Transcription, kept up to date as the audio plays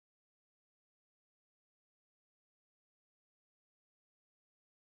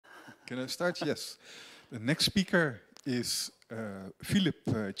Can I start? Yes. The next speaker is Filip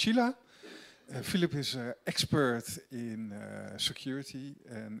Chyla. Filip is an expert in security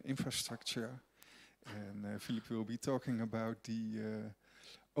and infrastructure. And Filip will be talking about the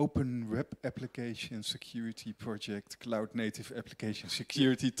Open Web Application Security Project Cloud-Native Application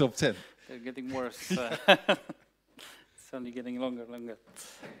Security Top 10. They're getting worse. It's only getting longer and longer.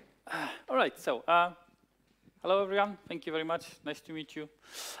 All right, so hello everyone. Thank you very much. Nice to meet you.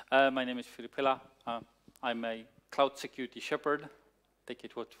 My name is Filip. I'm a cloud security shepherd. Take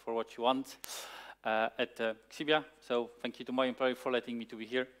it for what you want at Xebia. So thank you to my employer for letting me be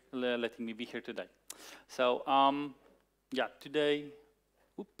here today. So yeah, today,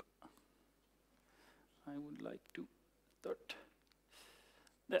 I would like to start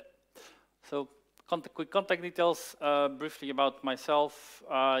there. So quick contact details, briefly about myself.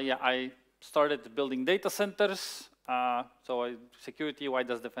 Yeah, I started building data centers. So security, why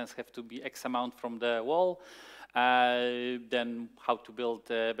does defense have to be X amount from the wall? Then how to build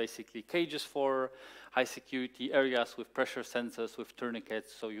basically cages for high security areas with pressure sensors, with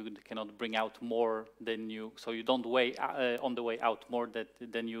tourniquets, so you cannot bring out more than you, so you don't weigh on the way out more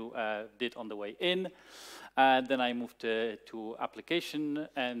than you did on the way in. Then I moved to application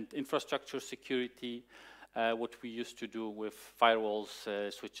and infrastructure security, what we used to do with firewalls,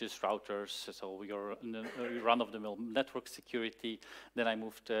 switches, routers, so we are run-of-the-mill network security. Then I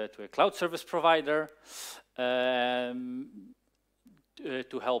moved to a cloud service provider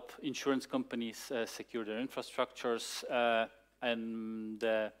to help insurance companies secure their infrastructures. And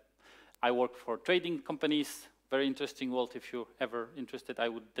I work for trading companies. Very interesting world. If you're ever interested, I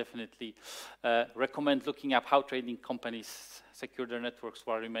would definitely recommend looking up how trading companies secure their networks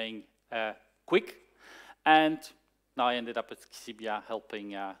while remaining quick. And now I ended up at Xebia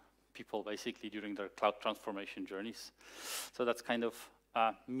helping people basically during their cloud transformation journeys. So that's kind of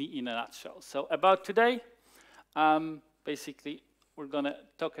me in a nutshell. So about today, basically we're going to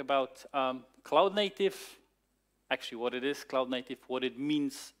talk about cloud native, actually what it is, cloud native, what it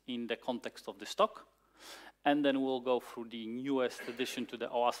means in the context of the stock. And then we'll go through the newest addition to the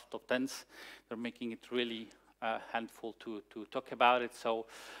OWASP Top 10s. They're making it really handful to talk about it. So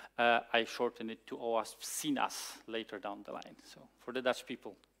I shorten it to OWASP CNAS later down the line. So for the Dutch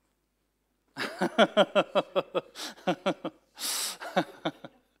people.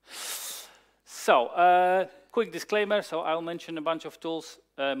 So quick disclaimer. So I'll mention a bunch of tools.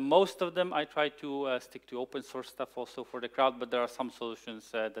 Most of them I try to stick to open source stuff also for the crowd, but there are some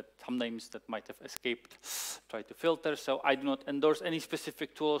solutions some names that might have escaped, try to filter. So I do not endorse any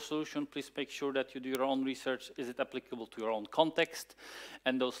specific tool or solution. Please make sure that you do your own research. Is it applicable to your own context?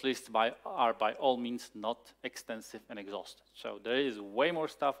 And those lists are by all means not extensive and exhaustive. So there is way more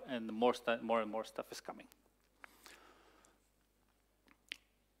stuff, and more and more stuff is coming.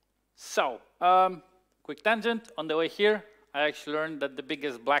 So quick tangent on the way here. I actually learned that the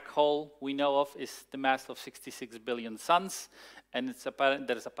biggest black hole we know of is the mass of 66 billion suns, and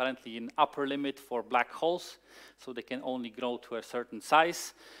there is apparently an upper limit for black holes, so they can only grow to a certain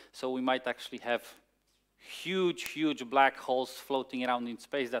size. So we might actually have huge black holes floating around in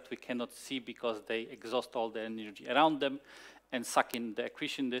space that we cannot see because they exhaust all the energy around them and suck in the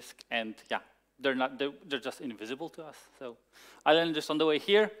accretion disk, and yeah, they're just invisible to us. So I learned this on the way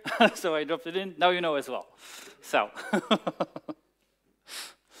here, so I dropped it in. Now you know as well. So,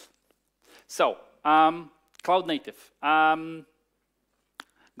 cloud native. Coming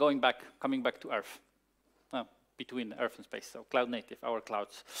back to Earth, between Earth and space. So cloud native, our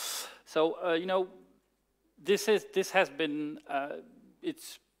clouds. So you know, this has been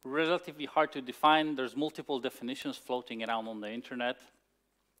it's relatively hard to define. There's multiple definitions floating around on the internet.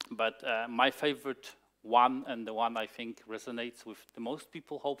 But my favorite one, and the one I think resonates with the most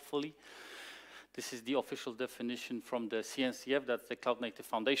people, hopefully, this is the official definition from the CNCF, that's the Cloud Native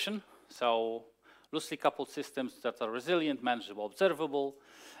Foundation. So loosely coupled systems that are resilient, manageable, observable,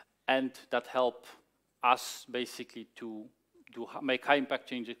 and that help us basically to make high impact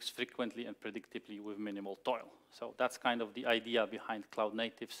changes frequently and predictably with minimal toil. So that's kind of the idea behind Cloud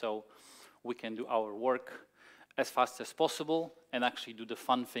Native. So we can do our work as fast as possible and actually do the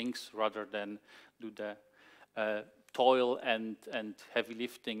fun things rather than do the toil and heavy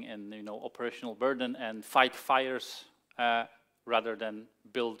lifting and operational burden and fight fires rather than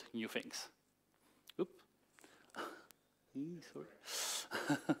build new things. Oop. Sorry.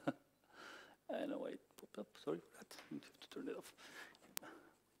 I know it popped up. Sorry for that. I need to turn it off.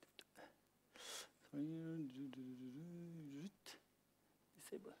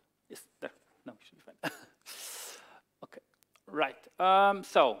 Disable. Yes, there. Now we should be fine. Okay. Right.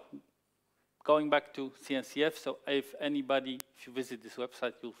 So going back to CNCF, so if you visit this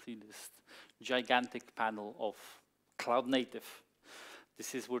website, you'll see this gigantic panel of cloud native.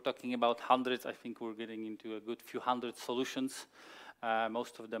 We're talking about hundreds. I think we're getting into a good few hundred solutions.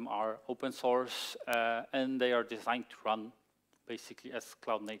 Most of them are open source, and they are designed to run basically as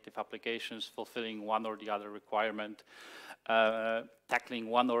cloud native applications, fulfilling one or the other requirement, tackling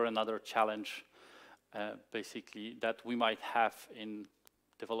one or another challenge, basically, that we might have in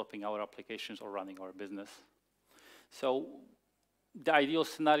developing our applications or running our business. So the ideal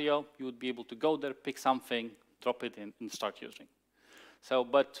scenario, you would be able to go there, pick something, drop it in, and start using. So,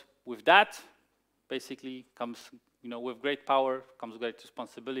 but with that, basically comes, with great power comes great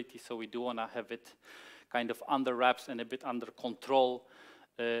responsibility. So we do want to have it kind of under wraps and a bit under control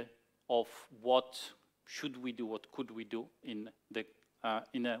of what should we do, what could we do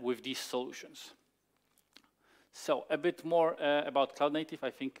with these solutions. So a bit more about cloud native.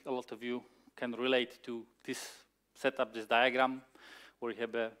 I think a lot of you can relate to this setup, this diagram, where we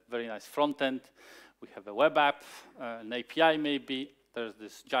have a very nice front end. We have a web app, an API maybe. There's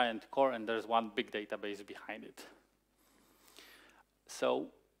this giant core, and there's one big database behind it. So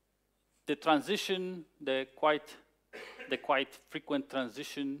the transition, the quite frequent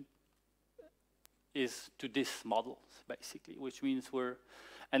transition is to this model, basically, which means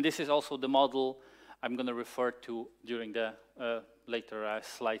and this is also the model I'm going to refer to during the later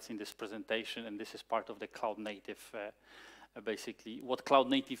slides in this presentation, and this is part of the cloud native, basically, what cloud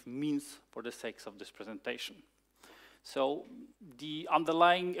native means for the sakes of this presentation. So the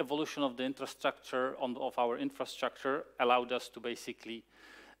underlying evolution of the infrastructure, of our infrastructure, allowed us to basically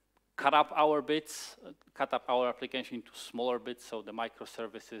cut up our bits, cut up our application into smaller bits, so the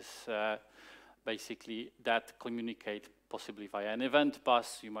microservices basically that communicate possibly via an event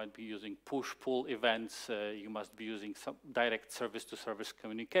bus. You might be using push-pull events. You must be using some direct service-to-service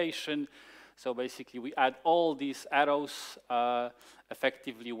communication. So basically, we add all these arrows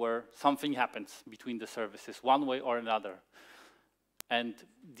effectively where something happens between the services, one way or another. And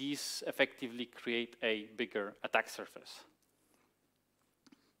these effectively create a bigger attack surface.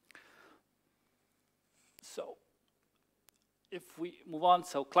 So if we move on,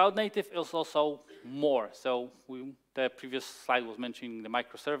 so cloud native is also more. So the previous slide was mentioning the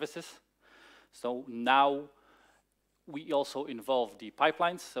microservices. So now we also involve the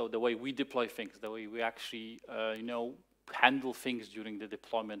pipelines, so the way we deploy things, the way we actually handle things during the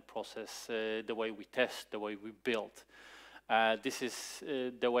deployment process, the way we test, the way we build. This is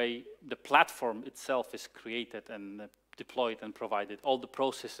the way the platform itself is created and deployed and provided, all the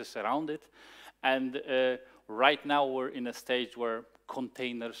processes around it. And right now we're in a stage where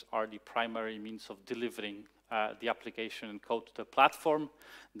containers are the primary means of delivering the application and code to the platform.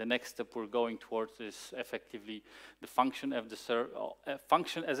 The next step we're going towards is effectively the function of the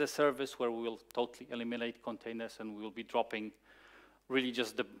function as a service, where we will totally eliminate containers and we will be dropping really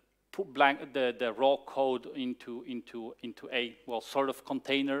just the raw code into a sort of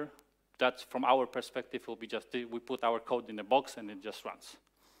container that, from our perspective, will be just we put our code in a box and it just runs.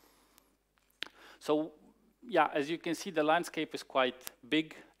 So yeah, as you can see, the landscape is quite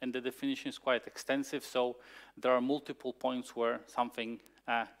big and the definition is quite extensive. So there are multiple points where something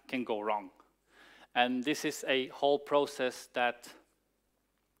can go wrong. And this is a whole process that,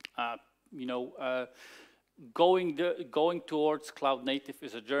 going towards cloud native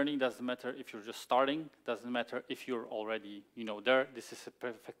is a journey. Doesn't matter if you're just starting. Doesn't matter if you're already, there. This is a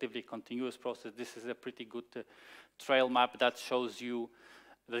effectively continuous process. This is a pretty good trail map that shows you,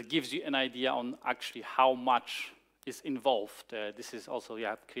 that gives you an idea on actually how much is involved. This is also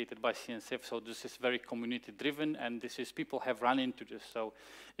created by CNCF, so this is very community driven, and this is, people have run into this. So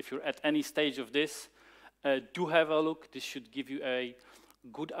if you're at any stage of this, do have a look. This should give you a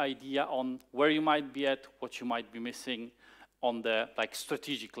good idea on where you might be at, what you might be missing on the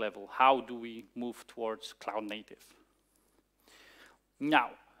strategic level. How do we move towards cloud native?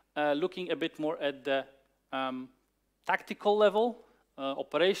 Now, looking a bit more at the tactical level,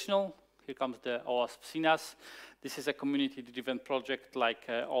 operational, here comes the OWASP CNAS. This is a community-driven project like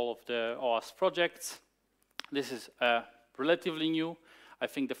all of the OWASP projects. This is relatively new. I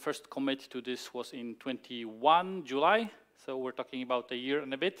think the first commit to this was in 21 July. So we're talking about a year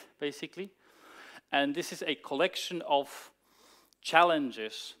and a bit, basically. And this is a collection of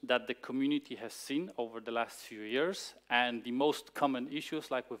challenges that the community has seen over the last few years, and the most common issues,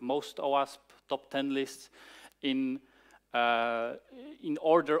 like with most OWASP top 10 lists, in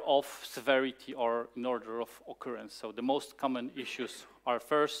order of severity or in order of occurrence. So the most common issues are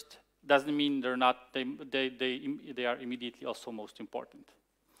first. Doesn't mean they're not, they are immediately also most important.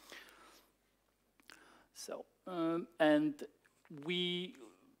 So, and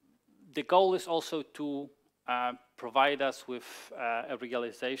the goal is also to provide us with a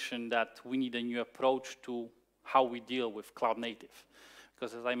realization that we need a new approach to how we deal with cloud native.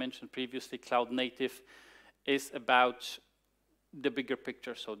 Because as I mentioned previously, cloud native is about the bigger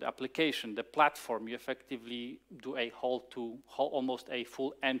picture. So the application, the platform, you effectively do almost a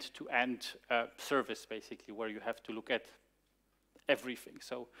full end-to-end service, basically, where you have to look at everything.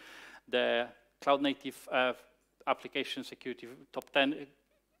 So the cloud native application security top 10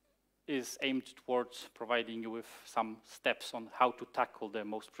 is aimed towards providing you with some steps on how to tackle the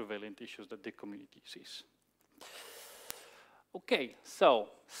most prevalent issues that the community sees. Okay, so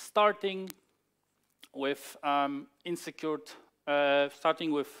starting with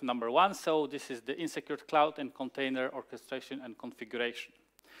starting with number 1. So this is the insecure cloud and container orchestration and configuration.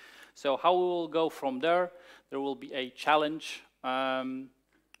 So how we will go from there? There will be a challenge.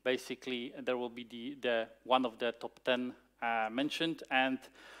 Basically, there will be the one of the top 10 mentioned, and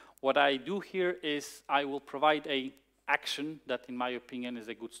what I do here is I will provide a action that, in my opinion, is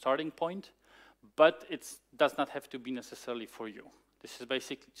a good starting point, but it does not have to be necessarily for you. This is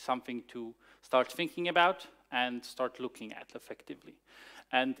basically something to start thinking about and start looking at effectively.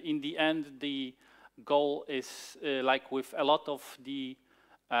 And in the end, the goal is like with a lot of the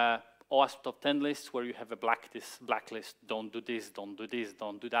OWASP top 10 lists, where you have a blacklist, don't do this, don't do this,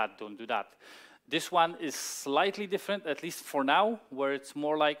 don't do that, don't do that. This one is slightly different, at least for now, where it's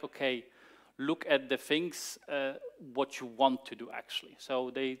more like, okay, look at the things, what you want to do actually.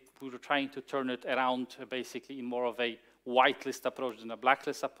 So we were trying to turn it around basically in more of a whitelist approach than a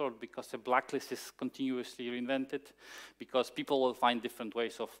blacklist approach, because the blacklist is continuously reinvented, because people will find different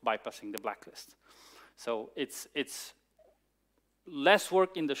ways of bypassing the blacklist. So it's less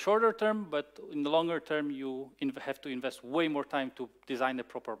work in the shorter term, but in the longer term, you have to invest way more time to design a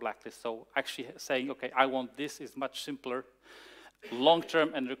proper blacklist. So actually saying, okay, I want this is much simpler, long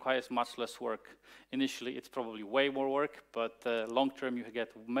term, and requires much less work. Initially, it's probably way more work, but long term, you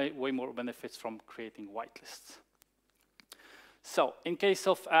get way more benefits from creating whitelists. So in case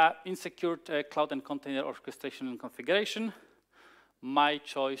of insecure cloud and container orchestration and configuration, my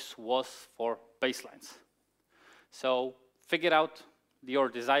choice was for baselines. So figure out your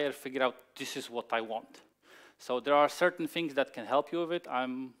desire, figure out this is what I want. So there are certain things that can help you with it.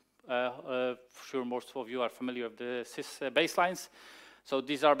 I'm sure most of you are familiar with the SIS baselines. So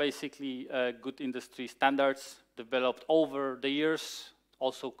these are basically good industry standards developed over the years,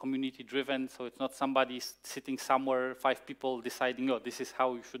 also community driven. So it's not somebody sitting somewhere, 5 people deciding, oh, this is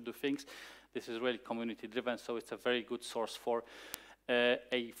how you should do things. This is really community driven. So it's a very good source for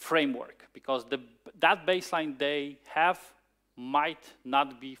a framework, because that baseline they have might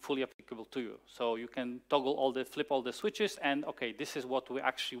not be fully applicable to you. So you can toggle flip all the switches and, okay, this is what we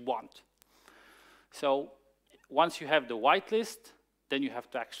actually want. So once you have the whitelist, then you have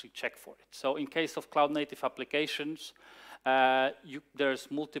to actually check for it. So in case of cloud native applications,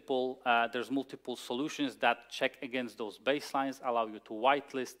 there's multiple solutions that check against those baselines, allow you to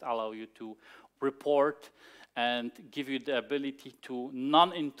whitelist, allow you to report, and give you the ability to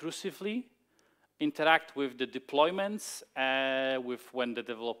non-intrusively interact with the deployments, when the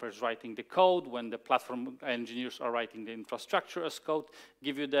developer is writing the code, when the platform engineers are writing the infrastructure as code,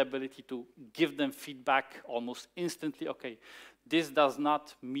 give you the ability to give them feedback almost instantly. Okay, this does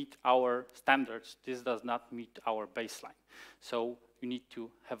not meet our standards. This does not meet our baseline. So you need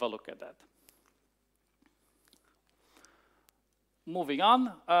to have a look at that. Moving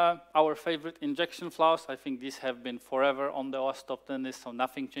on, our favorite injection flows. I think these have been forever on the OWASP top 10 list, so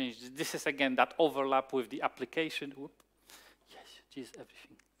nothing changed. This is again that overlap with the application. Whoop. Yes, geez,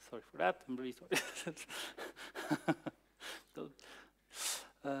 everything. Sorry for that. I'm really sorry. Oh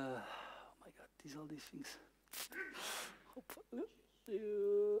my God, all these things.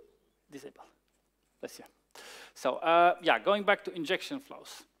 Disable. Bless you. So yeah, going back to injection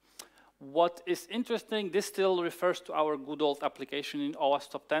flows. What is interesting, this still refers to our good old application in OWASP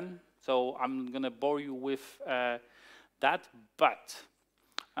top 10. So I'm going to bore you with that. But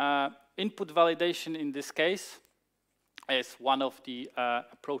input validation in this case is one of the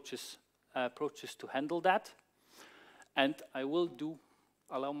approaches to handle that. And I will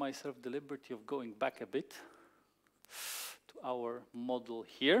allow myself the liberty of going back a bit to our model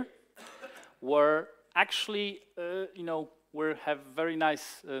here, where actually, we have very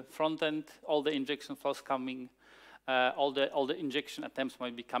nice front end. All the injection flows coming, all the injection attempts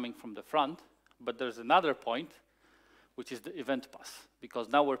might be coming from the front. But there's another point, which is the event pass, because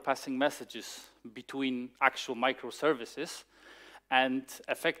now we're passing messages between actual microservices, And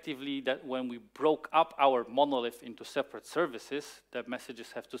effectively, that when we broke up our monolith into separate services, the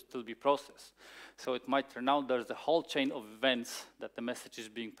messages have to still be processed. So it might turn out there's a whole chain of events that the message is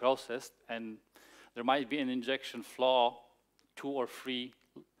being processed, and there might be an injection flaw 2 or 3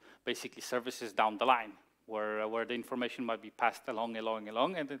 basically services down the line, where the information might be passed along,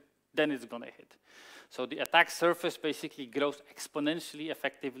 and then it's going to hit. So the attack surface basically grows exponentially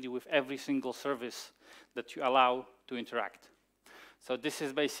effectively with every single service that you allow to interact. So this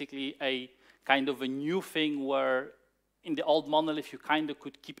is basically a kind of a new thing where in the old monolith you kind of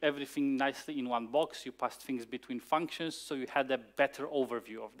could keep everything nicely in one box. You passed things between functions, so you had a better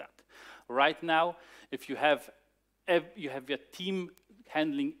overview of that. Right now, if you have your team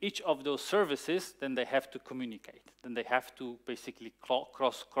handling each of those services, then they have to communicate. Then they have to basically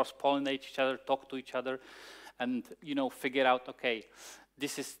cross-pollinate each other, talk to each other, and figure out, okay,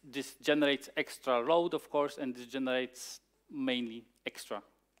 this generates extra load, of course, and this generates mainly extra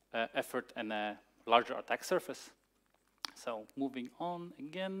effort and a larger attack surface. So moving on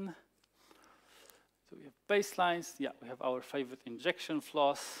again. So we have baselines. Yeah, we have our favorite injection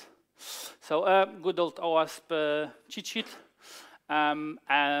flaws. So good old OWASP cheat sheet.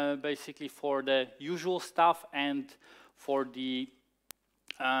 Basically for the usual stuff and for the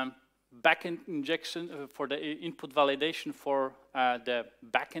backend injection, for the input validation for the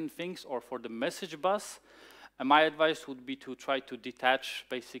backend things or for the message bus, my advice would be to try to detach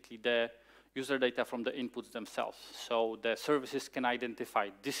basically the user data from the inputs themselves. So the services can identify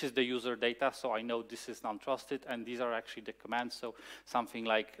this is the user data, so I know this is non-trusted, and these are actually the commands. So something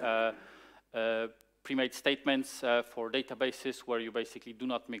like pre-made statements for databases where you basically do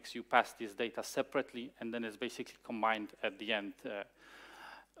not mix, you pass this data separately, and then it's basically combined at the end.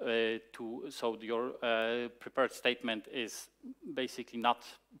 So your prepared statement is basically not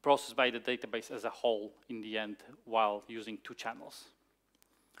processed by the database as a whole in the end while using 2 channels.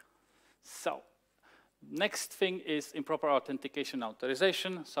 So next thing is improper authentication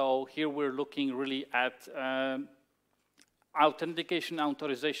authorization. So here we're looking really at authentication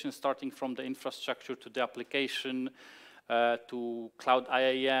authorization starting from the infrastructure to the application, to cloud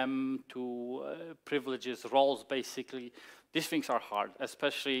IAM, to privileges, roles basically. These things are hard,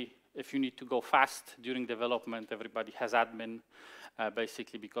 especially if you need to go fast during development. Everybody has admin,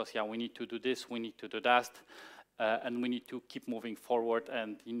 basically, because yeah, we need to do this, we need to do that, and we need to keep moving forward,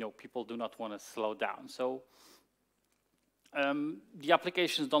 and people do not want to slow down. So the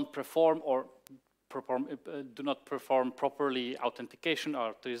applications don't perform or do not perform properly authentication or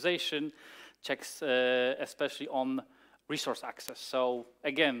authorization checks, especially on resource access. So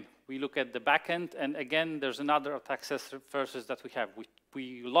again, we look at the backend, and again, there's another attack surfaces that we have.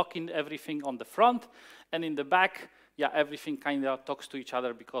 We lock in everything on the front, and in the back, yeah, everything kind of talks to each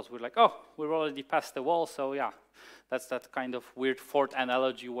other because we're like, oh, we're already past the wall. So yeah, that's that kind of weird fort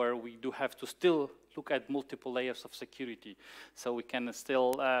analogy where we do have to still look at multiple layers of security, so we can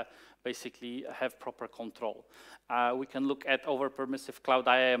still basically have proper control. We can look at over-permissive cloud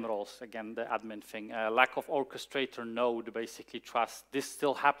IAM roles, again, the admin thing. Lack of orchestrator node, basically trust. This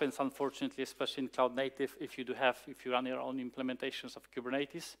still happens, unfortunately, especially in cloud native, if you run your own implementations of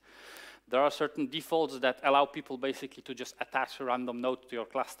Kubernetes. There are certain defaults that allow people basically to just attach a random node to your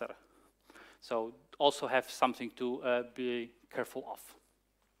cluster. So also have something to be careful of.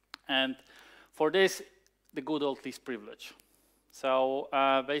 And for this, the good old least privilege. So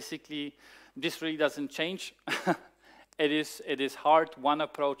basically, this really doesn't change. It is hard. One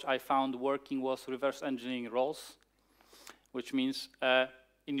approach I found working was reverse engineering roles, which means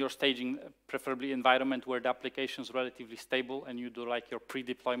in your staging, preferably environment where the application is relatively stable and you do like your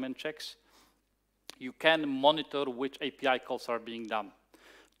pre-deployment checks, you can monitor which API calls are being done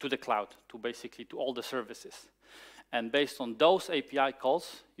to the cloud, to all the services. And based on those API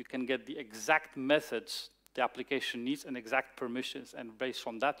calls, you can get the exact methods the application needs and exact permissions, and based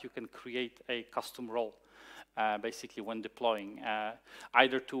on that, you can create a custom role, basically when deploying,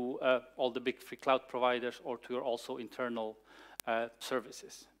 either to all the big free cloud providers or to your also internal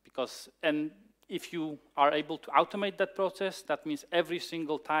services. And if you are able to automate that process, that means every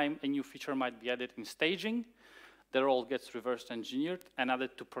single time a new feature might be added in staging, the role gets reverse engineered and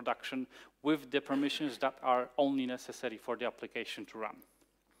added to production with the permissions that are only necessary for the application to run.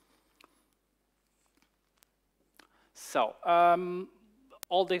 So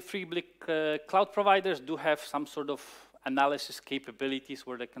all the three big cloud providers do have some sort of analysis capabilities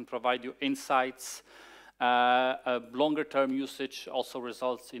where they can provide you insights. Longer term usage also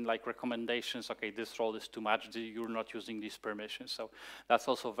results in like recommendations. Okay, this role is too much, you're not using these permissions. So that's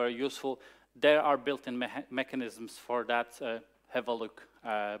also very useful. There are built-in mechanisms for that. Have a look,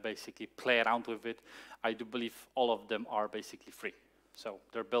 basically play around with it. I do believe all of them are basically free. So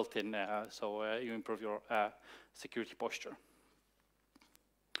they're built in, so you improve your security posture.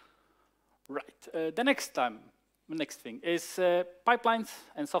 Right. The next thing is pipelines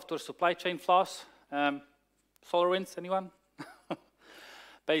and software supply chain flaws. SolarWinds, anyone?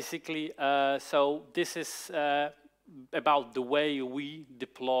 Basically, so this is about the way we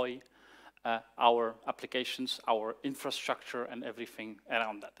deploy our applications, our infrastructure, and everything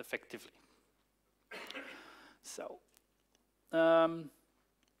around that effectively. So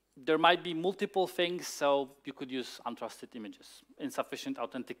there might be multiple things, so you could use untrusted images, insufficient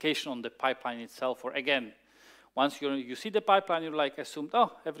authentication on the pipeline itself, or again, once you see the pipeline, you're like assumed,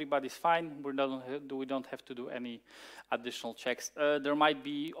 oh, everybody's fine, we don't have to do any additional checks. There might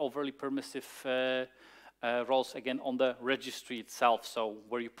be overly permissive roles, again, on the registry itself, so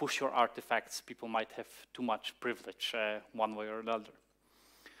where you push your artifacts, people might have too much privilege one way or another.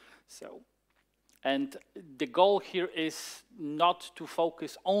 So, and the goal here is not to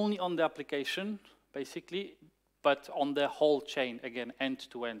focus only on the application, basically, but on the whole chain, again, end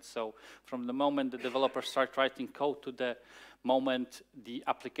to end. So from the moment the developers start writing code to the moment the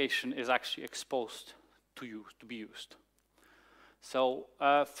application is actually exposed to be used. So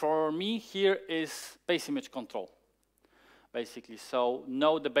for me, here is base image control, basically. So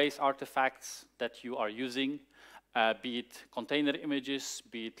know the base artifacts that you are using, be it container images,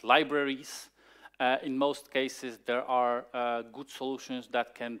 be it libraries. In most cases, there are good solutions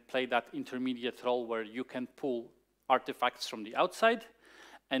that can play that intermediate role where you can pull artifacts from the outside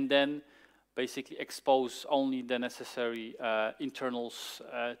and then basically expose only the necessary internals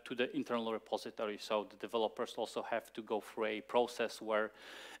to the internal repository. So the developers also have to go through a process where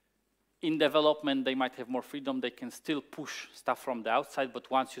in development they might have more freedom, they can still push stuff from the outside, but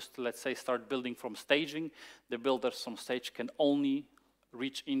once you, let's say, start building from staging, the builders from stage can only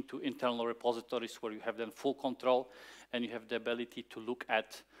reach into internal repositories where you have then full control and you have the ability to look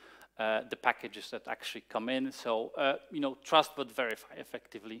at the packages that actually come in. So, you know, trust but verify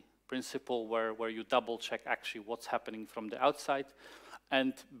effectively principle where you double check actually what's happening from the outside.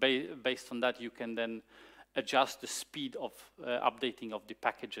 And based on that, you can then adjust the speed of updating of the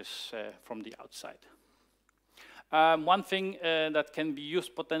packages from the outside. One thing that can be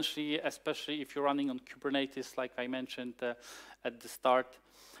used potentially, especially if you're running on Kubernetes, like I mentioned at the start,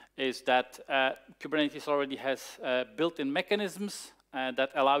 is that Kubernetes already has built-in mechanisms that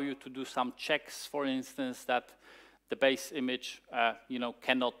allow you to do some checks. For instance, that the base image, you know,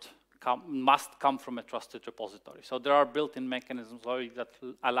 must come from a trusted repository. So there are built-in mechanisms already that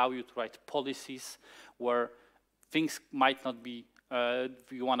allow you to write policies where things might not be.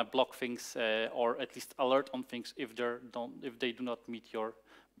 You want to block things or at least alert on things if they do not meet your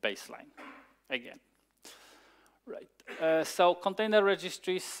baseline. Again, right. So container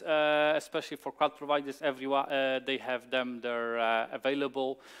registries, especially for cloud providers, everyone they have them. They're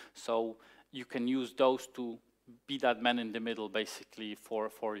available, so you can use those to be that man in the middle, basically,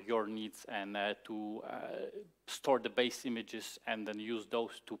 for your needs and to store the base images and then use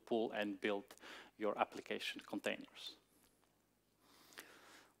those to pull and build your application containers.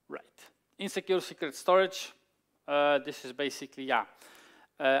 Right. Insecure secret storage. This is basically, yeah,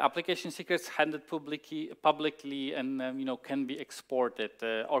 application secrets handled publicly and you know, can be exported.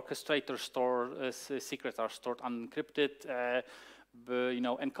 Orchestrator secrets are stored unencrypted. You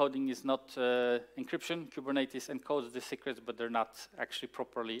know, encoding is not encryption. Kubernetes encodes the secrets, but they're not actually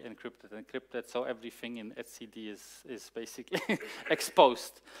properly encrypted. So everything in etcd is basically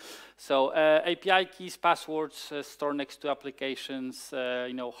exposed. So API keys, passwords stored next to applications.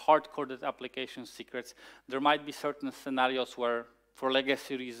 You know, hard-coded application secrets. There might be certain scenarios where, for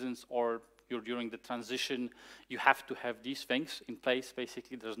legacy reasons, or you're during the transition, you have to have these things in place.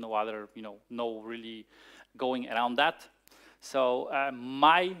 Basically, there's no other, you know, no really going around that. So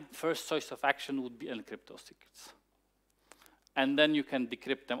my first choice of action would be encrypt those secrets. And then you can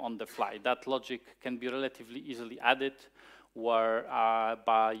decrypt them on the fly. That logic can be relatively easily added where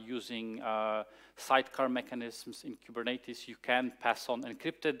by using sidecar mechanisms in Kubernetes, you can pass on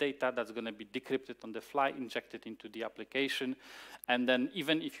encrypted data that's going to be decrypted on the fly, injected into the application. And then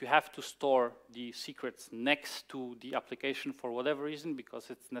even if you have to store the secrets next to the application for whatever reason, because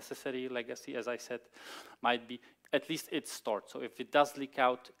it's necessary, legacy, as I said, might be, at least it's stored. So if it does leak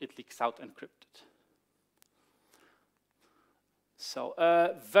out, it leaks out encrypted. So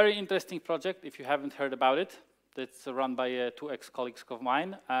very interesting project if you haven't heard about it. That's run by two ex-colleagues of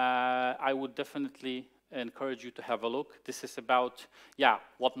mine. I would definitely encourage you to have a look. This is about, yeah,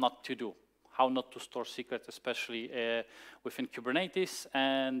 what not to do, how not to store secrets, especially within Kubernetes.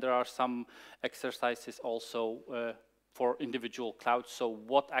 And there are some exercises also for individual clouds. So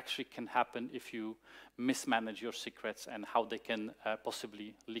what actually can happen if you mismanage your secrets and how they can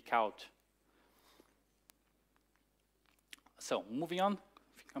possibly leak out. So moving on.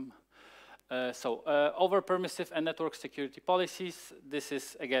 Over permissive and network security policies. This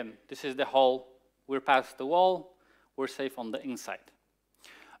is, again, this is the whole, we're past the wall, we're safe on the inside.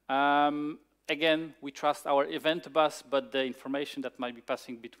 Again, we trust our event bus, but the information that might be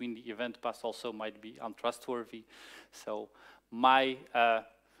passing between the event bus also might be untrustworthy. So my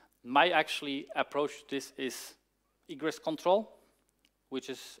actually approach to this is egress control, which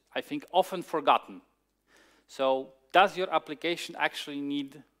is, I think, often forgotten. So does your application actually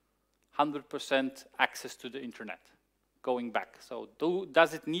need 100% access to the internet going back? So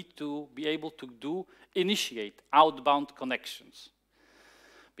does it need to be able to initiate outbound connections?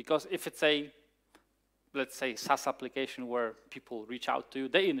 Because if it's a, let's say, SaaS application where people reach out to you,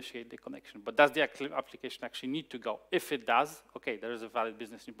 they initiate the connection. But does the application actually need to go? If it does, okay, there is a valid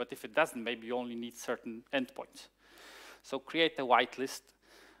business need. But if it doesn't, maybe you only need certain endpoints. So create a whitelist,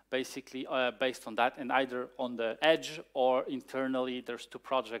 basically based on that, and either on the edge or internally. There's two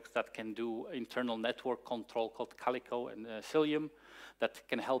projects that can do internal network control called Calico and Cilium that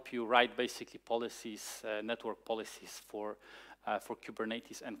can help you write basically policies, network policies for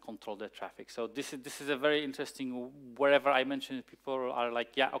Kubernetes and control the traffic. So this is a very interesting, wherever I mention it, people are like,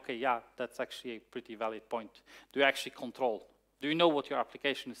 yeah, okay, yeah, that's actually a pretty valid point. Do you actually control? Do you know what your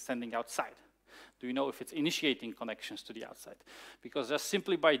application is sending outside? Do you know if it's initiating connections to the outside? Because just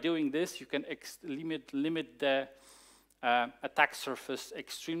simply by doing this, you can limit the attack surface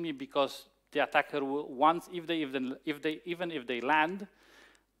extremely, because the attacker will, even if they land,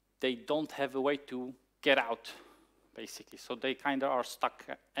 they don't have a way to get out, basically. So they kind of are stuck,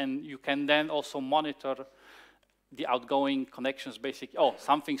 and you can then also monitor the outgoing connections, basically. Oh,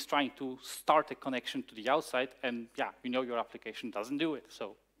 something's trying to start a connection to the outside, and yeah, you know your application doesn't do it.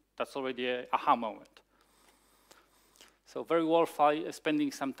 So that's already an aha moment. So very worth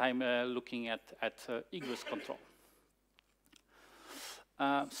spending some time looking at egress control.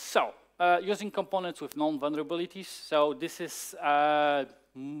 Using components with known vulnerabilities. So this is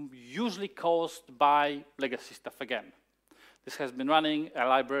usually caused by legacy stuff again. This has been running a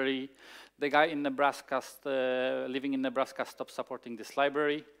library. The guy in Nebraska, living in Nebraska, stopped supporting this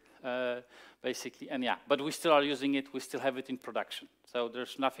library, basically, and yeah, but we still are using it. We still have it in production. So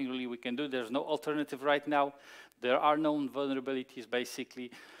there's nothing really we can do. There's no alternative right now. There are known vulnerabilities,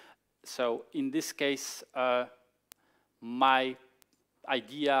 basically. So in this case, my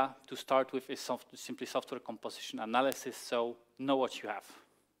idea to start with is simply software composition analysis. So know what you have,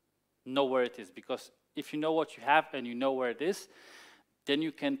 know where it is, because if you know what you have and you know where it is, then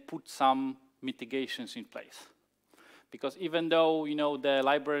you can put some mitigations in place. Because even though, you know, the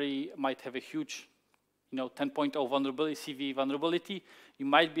library might have a huge, you know, 10.0 vulnerability, CVE vulnerability, you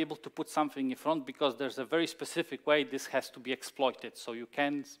might be able to put something in front, because there's a very specific way this has to be exploited. So you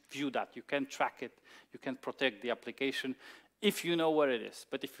can view that, you can track it, you can protect the application if you know where it is.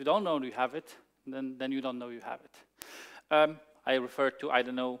 But if you don't know you have it, then you don't know you have it. I refer to, I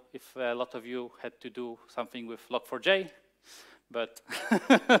don't know if a lot of you had to do something with Log4j, but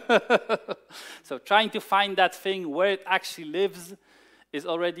so trying to find that thing where it actually lives is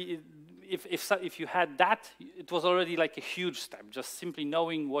already, if you had that, it was already like a huge step, just simply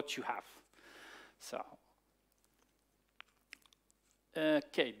knowing what you have. So,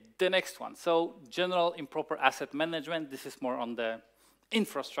 okay, the next one. So general improper asset management. This is more on the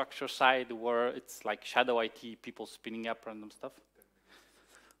infrastructure side, where it's like shadow IT, people spinning up random stuff.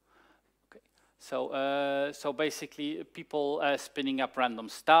 So basically, people spinning up random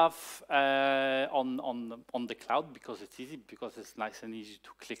stuff on the cloud, because it's easy, because it's nice and easy to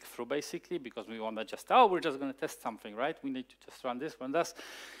click through, basically, because we want to just, oh, we're just going to test something, right? We need to just run this,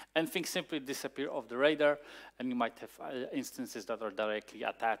 and things simply disappear off the radar, and you might have instances that are directly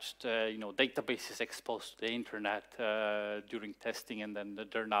attached, you know, databases exposed to the internet during testing, and then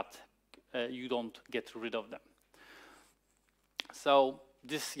they're not, you don't get rid of them. So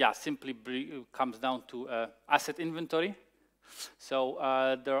this, yeah, simply comes down to asset inventory. So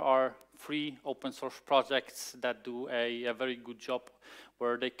there are free open source projects that do a very good job,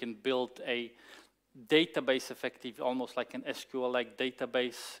 where they can build a database, effective, almost like an SQL-like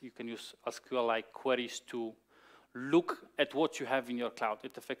database. You can use SQL-like queries to look at what you have in your cloud.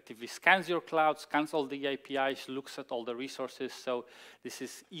 It effectively scans your cloud, scans all the APIs, looks at all the resources. So this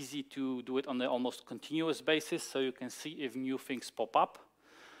is easy to do it on an almost continuous basis, so you can see if new things pop up.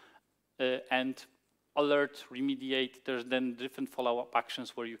 And alert, remediate. There's then different follow-up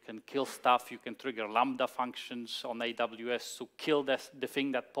actions where you can kill stuff. You can trigger Lambda functions on AWS to kill the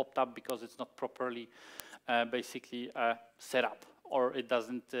thing that popped up because it's not properly basically set up, or it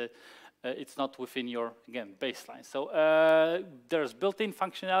doesn't. It's not within your, again, baseline. So there's built-in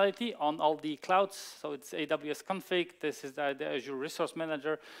functionality on all the clouds. So it's AWS config. This is the Azure Resource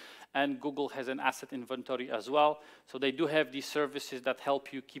Manager. And Google has an asset inventory as well. So they do have these services that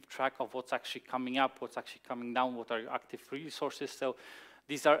help you keep track of what's actually coming up, what's actually coming down, what are your active resources. So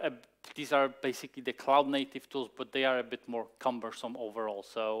these are basically the cloud-native tools, but they are a bit more cumbersome overall.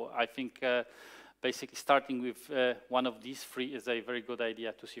 So I think basically starting with one of these three is a very good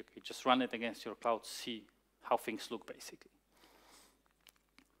idea to see, okay, just run it against your cloud, see how things look basically.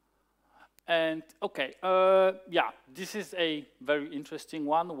 And okay, yeah, this is a very interesting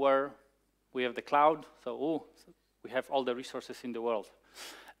one where we have the cloud, so we have all the resources in the world.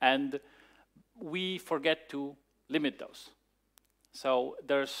 And we forget to limit those. So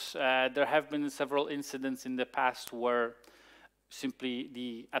there have been several incidents in the past where simply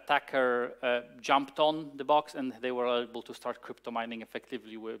the attacker jumped on the box and they were able to start crypto mining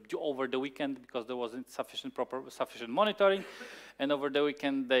effectively over the weekend because there wasn't sufficient monitoring, and over the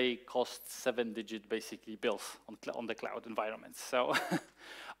weekend they cost 7-digit basically bills on the cloud environments. So,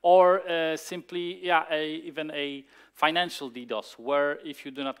 or simply, yeah, even a financial DDoS where if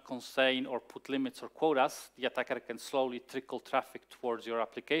you do not constrain or put limits or quotas, the attacker can slowly trickle traffic towards your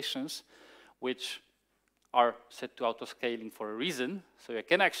applications, which are set to auto-scaling for a reason, so you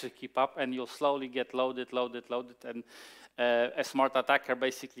can actually keep up and you'll slowly get loaded, and a smart attacker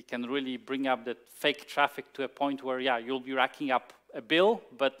basically can really bring up the fake traffic to a point where, yeah, you'll be racking up a bill,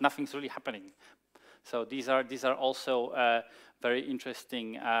 but nothing's really happening. So these are also very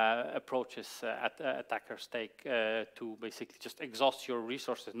interesting approaches attackers take to basically just exhaust your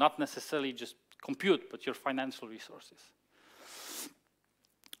resources, not necessarily just compute, but your financial resources.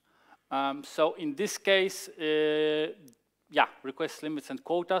 So in this case, yeah, request limits and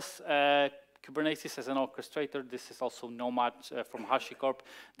quotas. Kubernetes as an orchestrator, this is also Nomad from HashiCorp.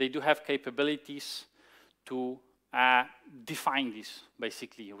 They do have capabilities to define these,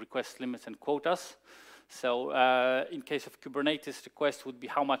 basically, request limits and quotas. So in case of Kubernetes, request would be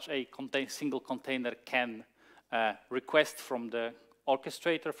how much a single container can request from the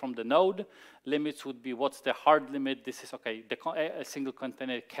orchestrator, from the node. Limits would be what's the hard limit. This is, okay, a single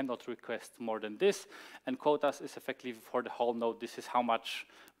container cannot request more than this. And quotas is effectively for the whole node. This is how much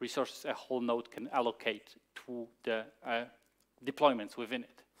resources a whole node can allocate to the deployments within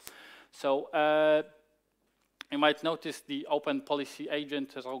it. So you might notice the open policy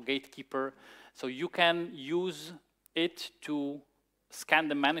agent as our gatekeeper. So you can use it to scan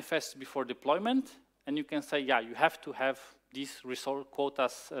the manifest before deployment. And you can say, yeah, you have to have these resource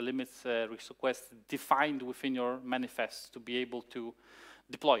quotas, limits, requests defined within your manifest to be able to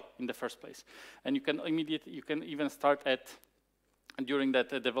deploy in the first place. And you can even start during that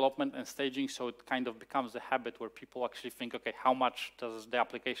development and staging, so it kind of becomes a habit where people actually think, okay, how much does the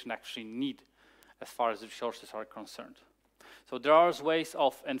application actually need as far as resources are concerned? So there are ways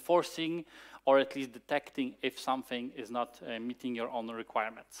of enforcing or at least detecting if something is not meeting your own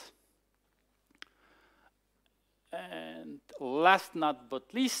requirements. And last not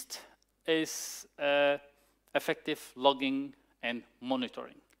but least is effective logging and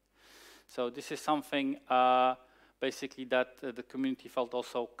monitoring. So this is something basically that the community felt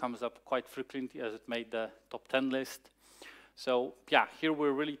also comes up quite frequently as it made the top 10 list. So yeah, here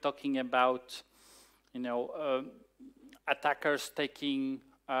we're really talking about, you know, attackers taking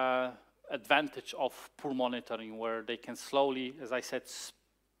advantage of poor monitoring where they can slowly, as I said,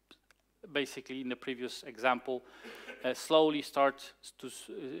 basically in the previous example, slowly start to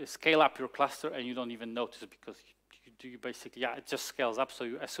scale up your cluster and you don't even notice because you basically, yeah, it just scales up. So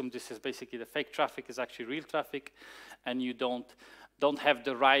you assume this is basically the fake traffic is actually real traffic, and you don't have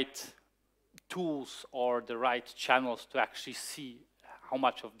the right tools or the right channels to actually see how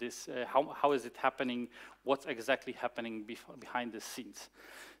much of this, how is it happening, what's exactly happening behind the scenes.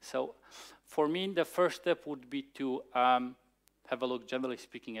 So for me, the first step would be to have a look, generally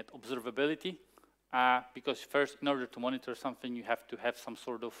speaking, at observability, because first, in order to monitor something, you have to have some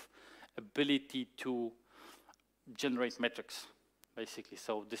sort of ability to generate metrics, basically.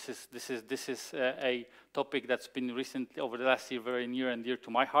 So this is a topic that's been recently, over the last year, very near and dear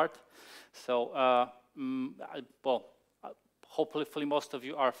to my heart. So, well, hopefully most of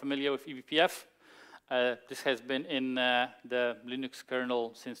you are familiar with eBPF. This has been in the Linux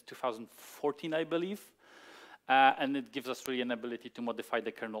kernel since 2014, I believe. And it gives us really an ability to modify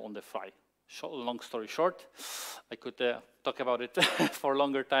the kernel on the fly. Long story short, I could talk about it for a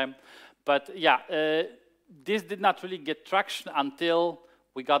longer time. But yeah, this did not really get traction until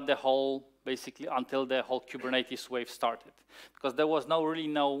we got the whole, basically until the whole Kubernetes wave started. Because there was really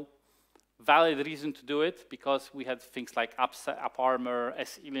no valid reason to do it, because we had things like AppArmor,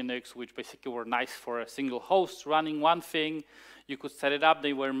 SE Linux, which basically were nice for a single host running one thing. You could set it up.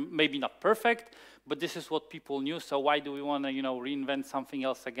 They were maybe not perfect, but this is what people knew. So why do we want to, reinvent something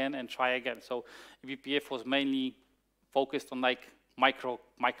else again and try again? So VPF was mainly focused on like micro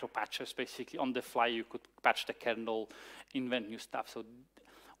patches, basically on the fly. You could patch the kernel, invent new stuff. So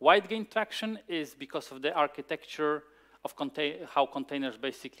why it gained traction is because of the architecture of how containers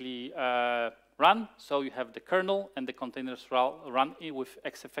basically run. So you have the kernel, and the containers run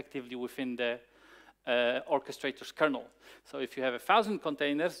effectively within the orchestrator's kernel. So if you have 1,000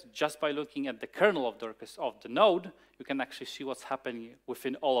 containers, just by looking at the kernel of the node, you can actually see what's happening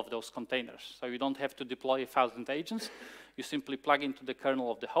within all of those containers. So you don't have to deploy 1,000 agents. You simply plug into the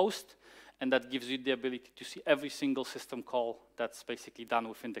kernel of the host, and that gives you the ability to see every single system call that's basically done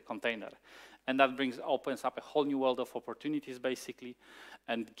within the container. And that opens up a whole new world of opportunities, basically,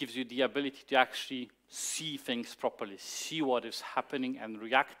 and gives you the ability to actually see things properly, see what is happening and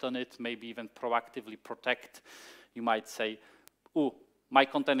react on it, maybe even proactively protect. You might say, oh, my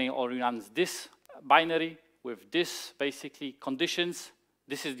container only runs this binary with this, basically, conditions.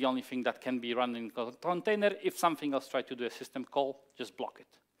 This is the only thing that can be run in a container. If something else tries to do a system call, just block it.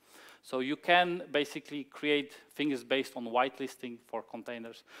 So you can basically create things based on whitelisting for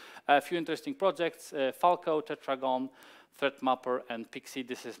containers. A few interesting projects, Falco, Tetragon, Threat Mapper, and Pixie.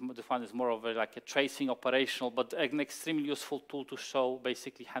 This one is more of like a tracing operational, but an extremely useful tool to show,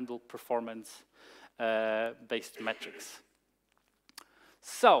 basically handle performance-based metrics.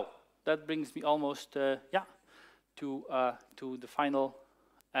 So that brings me almost, to the final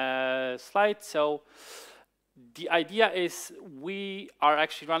slide. So the idea is we are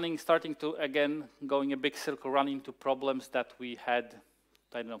actually starting to, again, going a big circle, run into problems that we had,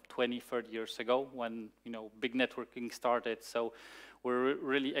 I don't know, 20, 30 years ago when, big networking started. So we're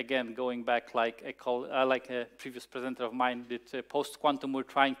really, again, going back like a previous presenter of mine did, post-quantum, we're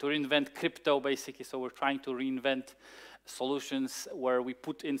trying to reinvent crypto, basically. So we're trying to reinvent solutions where we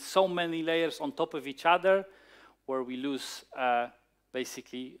put in so many layers on top of each other, where we lose,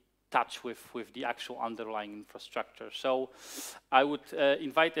 basically, touch with the actual underlying infrastructure. So I would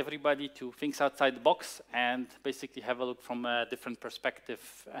invite everybody to think outside the box and basically have a look from a different perspective.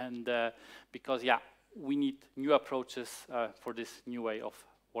 And because, we need new approaches for this new way of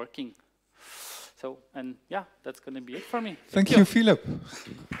working. So, and that's going to be it for me. Thank you, Filip.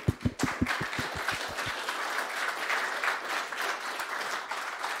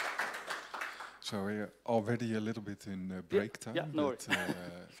 So we're already a little bit in break time. Yeah, no worries.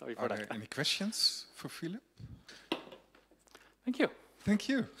 Sorry for are that. there any questions for Filip? Thank you. Thank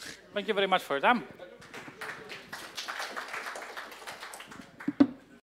you. Thank you very much for your time.